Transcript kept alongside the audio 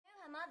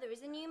mother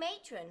is the new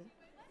matron.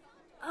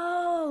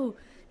 Oh,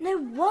 no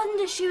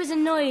wonder she was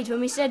annoyed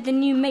when we said the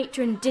new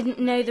matron didn't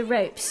know the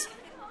ropes.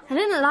 I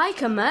didn't like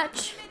her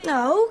much.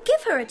 No,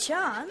 give her a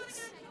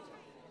chance.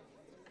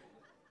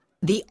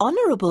 The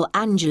Honourable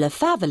Angela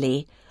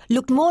Faverley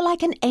looked more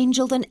like an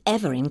angel than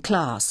ever in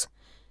class.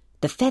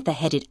 The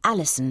feather-headed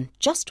Alison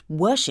just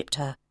worshipped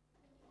her.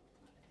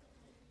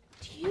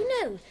 Do you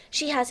know,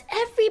 she has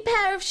every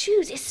pair of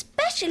shoes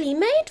especially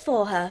made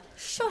for her.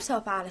 Shut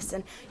up,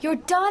 Alison. Your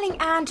darling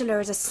Angela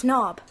is a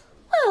snob.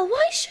 Well,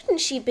 why shouldn't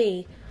she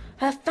be?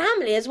 Her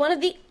family is one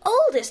of the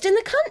oldest in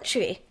the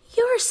country.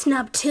 You're a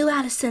snub too,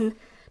 Alison.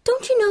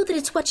 Don't you know that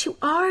it's what you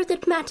are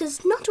that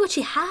matters, not what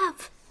you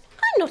have?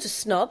 I'm not a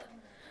snob.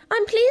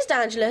 I'm pleased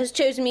Angela has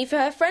chosen me for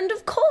her friend,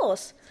 of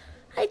course.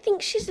 I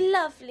think she's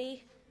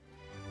lovely.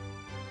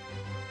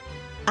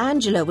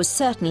 Angela was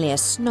certainly a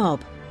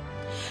snob.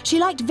 She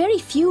liked very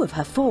few of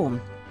her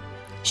form.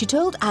 She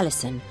told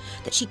Alison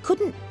that she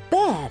couldn't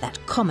bear that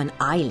common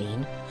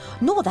Eileen,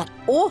 nor that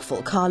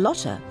awful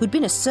Carlotta who'd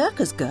been a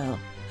circus girl,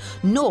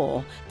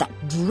 nor that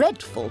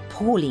dreadful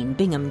Pauline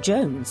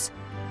Bingham-Jones.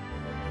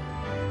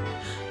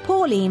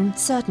 Pauline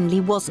certainly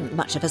wasn't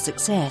much of a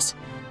success.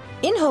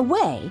 In her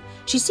way,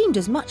 she seemed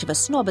as much of a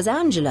snob as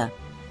Angela,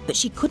 but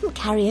she couldn't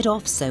carry it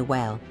off so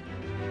well.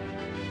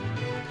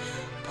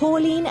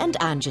 Pauline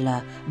and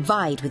Angela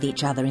vied with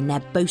each other in their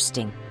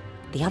boasting.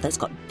 The others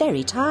got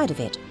very tired of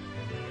it.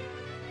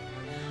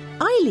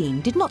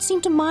 Eileen did not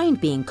seem to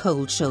mind being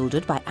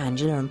cold-shouldered by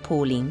Angela and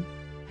Pauline.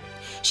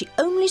 She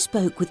only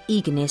spoke with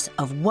eagerness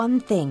of one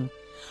thing,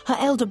 her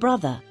elder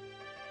brother.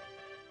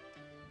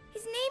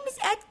 His name is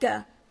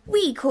Edgar.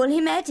 We call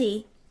him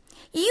Eddie.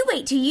 You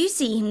wait till you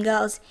see him,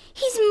 girls.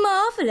 He's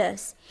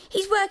marvellous.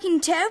 He's working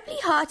terribly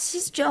hard at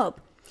his job.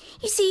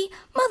 You see,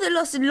 Mother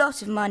lost a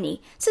lot of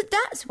money, so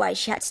that's why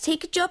she had to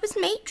take a job as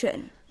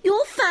matron.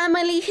 Your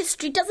family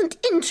history doesn't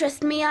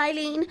interest me,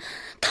 Eileen.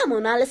 Come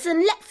on,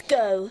 Alison, let's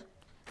go.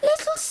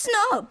 Little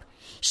snob.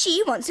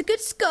 She wants a good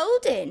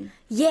scolding.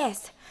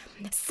 Yes,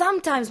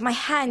 sometimes my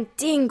hand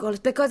tingles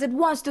because it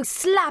wants to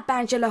slap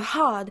Angela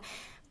hard.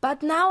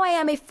 But now I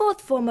am a fourth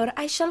former,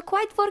 I shall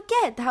quite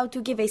forget how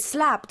to give a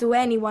slap to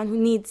anyone who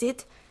needs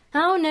it.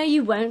 Oh, no,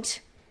 you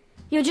won't.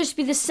 You'll just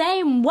be the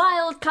same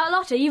wild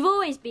Carlotta you've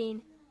always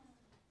been.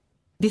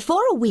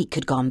 Before a week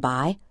had gone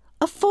by,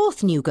 a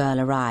fourth new girl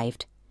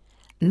arrived.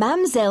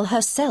 Mamselle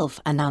herself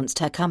announced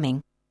her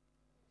coming.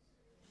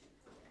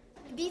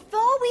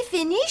 Before we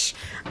finish,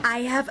 I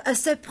have a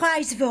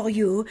surprise for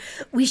you.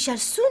 We shall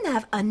soon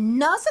have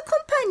another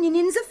companion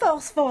in the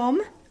fourth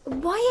form.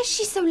 Why is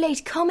she so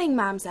late coming,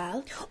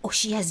 Mamselle? Oh,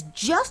 she has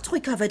just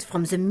recovered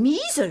from the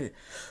measles.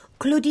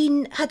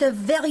 Claudine had a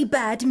very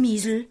bad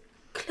measles.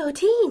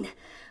 Claudine,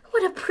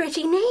 what a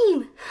pretty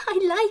name. I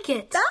like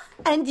it.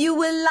 And you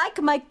will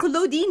like my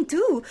Claudine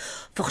too,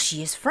 for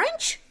she is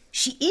French.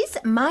 She is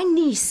my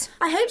niece.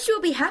 I hope she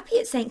will be happy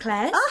at St.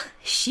 Clare's.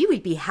 She will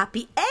be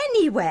happy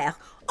anywhere.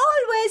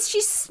 Always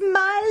she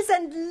smiles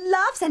and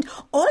laughs, and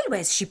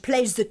always she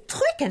plays the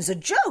trick and the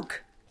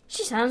joke.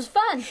 She sounds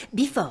fun.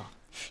 Before,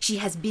 she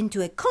has been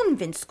to a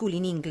convent school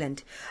in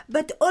England,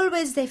 but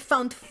always they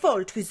found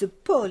fault with the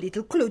poor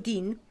little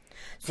Claudine.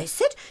 They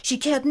said she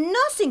cared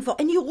nothing for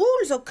any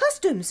rules or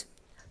customs.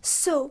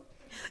 So,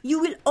 you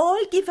will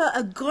all give her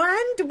a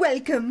grand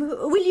welcome,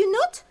 will you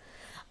not?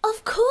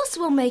 Of course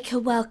we'll make her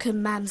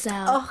welcome,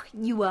 Mamselle. Oh,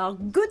 you are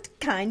good,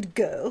 kind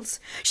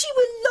girls. She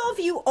will love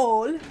you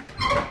all.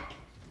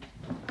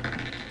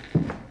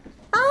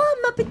 Ah,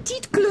 ma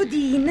petite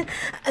Claudine.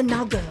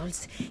 Now,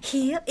 girls,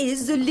 here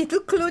is the little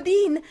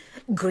Claudine.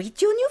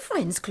 Greet your new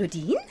friends,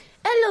 Claudine.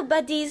 Hello,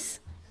 buddies.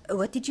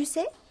 What did you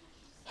say?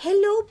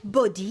 Hello,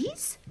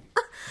 bodies?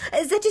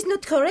 That is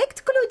not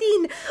correct,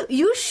 Claudine.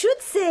 You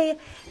should say,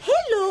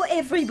 hello,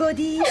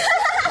 everybody.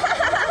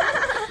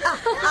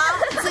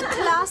 The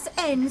class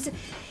ends.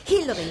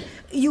 Hilary,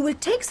 you will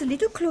take the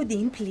little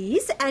Claudine,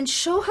 please, and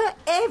show her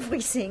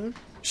everything.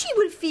 She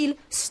will feel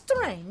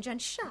strange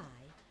and shy.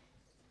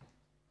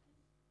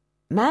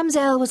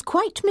 Mamselle was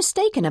quite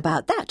mistaken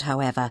about that,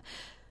 however.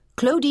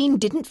 Claudine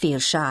didn't feel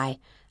shy,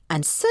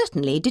 and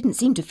certainly didn't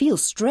seem to feel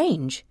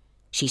strange.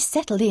 She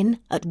settled in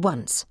at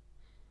once.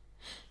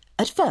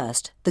 At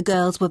first, the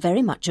girls were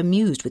very much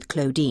amused with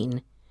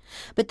Claudine,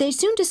 but they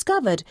soon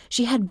discovered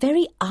she had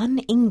very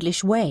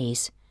un-English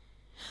ways.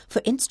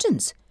 For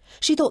instance,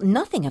 she thought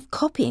nothing of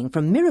copying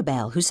from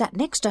Mirabelle, who sat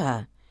next to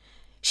her.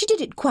 She did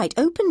it quite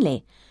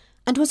openly,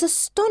 and was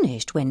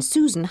astonished when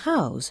Susan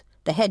Howes,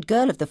 the head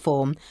girl of the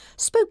form,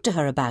 spoke to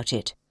her about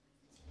it.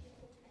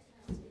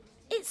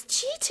 It's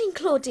cheating,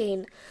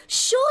 Claudine.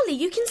 Surely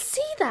you can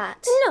see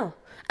that. No,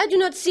 I do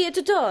not see it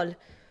at all.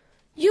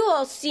 You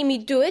all see me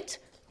do it.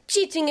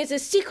 Cheating is a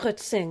secret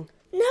thing.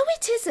 No,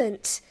 it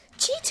isn't.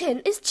 Cheating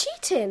is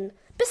cheating.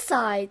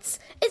 Besides,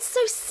 it's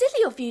so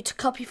silly of you to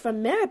copy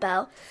from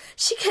Mirabelle.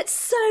 She gets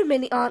so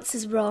many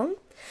answers wrong.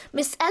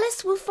 Miss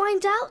Ellis will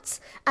find out,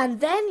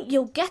 and then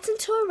you'll get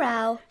into a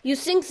row. You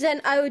think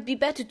then I would be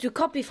better to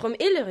copy from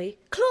Hilary?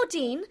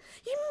 Claudine,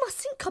 you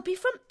mustn't copy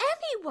from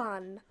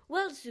anyone.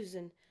 Well,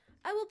 Susan,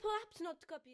 I will perhaps not copy...